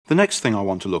The next thing I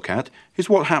want to look at is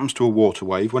what happens to a water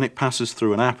wave when it passes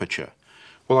through an aperture.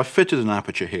 Well, I've fitted an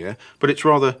aperture here, but it's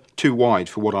rather too wide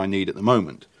for what I need at the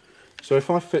moment. So if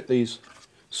I fit these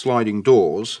sliding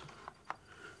doors,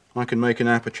 I can make an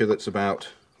aperture that's about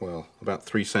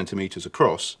 3 centimeters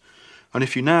across. And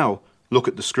if you now look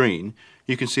at the screen,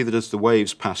 you can see that as the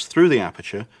waves pass through the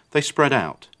aperture, they spread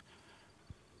out.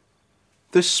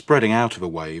 This spreading out of a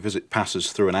wave as it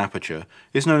passes through an aperture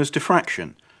is known as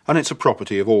diffraction, and it's a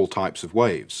property of all types of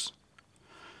waves.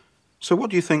 So what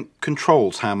do you think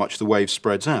controls how much the wave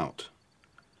spreads out?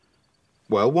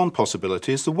 Well, one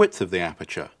possibility is the width of the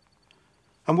aperture.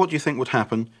 And what do you think would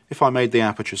happen if I made the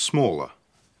aperture smaller?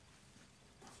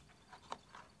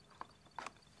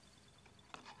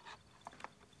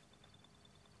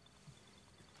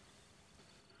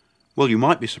 Well, you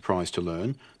might be surprised to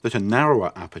learn that a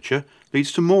narrower aperture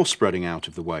leads to more spreading out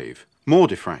of the wave, more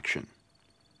diffraction.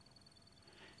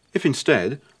 If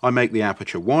instead I make the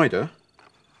aperture wider,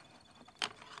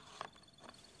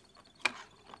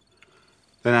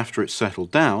 then after it's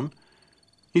settled down,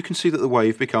 you can see that the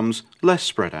wave becomes less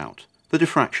spread out. The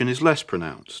diffraction is less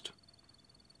pronounced.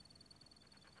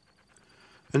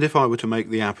 And if I were to make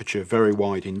the aperture very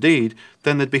wide indeed,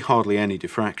 then there'd be hardly any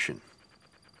diffraction.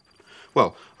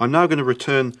 Well, I'm now going to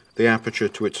return the aperture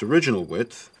to its original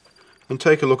width and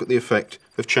take a look at the effect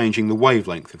of changing the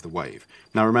wavelength of the wave.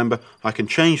 Now remember, I can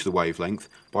change the wavelength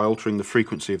by altering the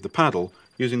frequency of the paddle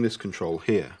using this control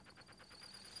here.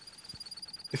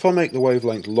 If I make the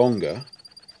wavelength longer,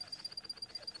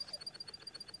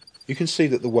 you can see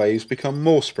that the waves become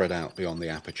more spread out beyond the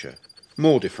aperture,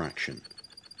 more diffraction.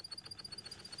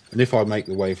 And if I make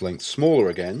the wavelength smaller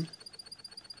again,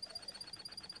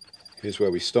 here's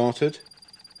where we started,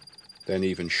 then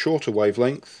even shorter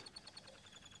wavelength,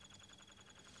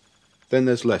 then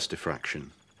there's less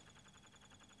diffraction.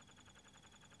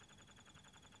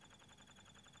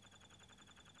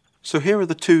 So here are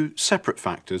the two separate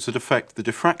factors that affect the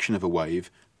diffraction of a wave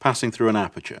passing through an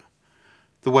aperture.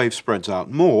 The wave spreads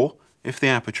out more if the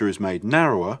aperture is made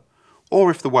narrower or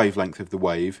if the wavelength of the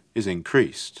wave is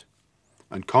increased.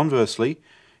 And conversely,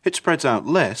 it spreads out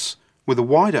less with a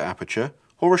wider aperture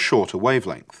or a shorter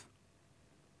wavelength.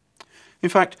 In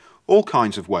fact, all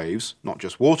kinds of waves, not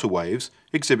just water waves,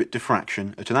 exhibit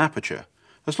diffraction at an aperture,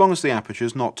 as long as the aperture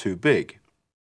is not too big.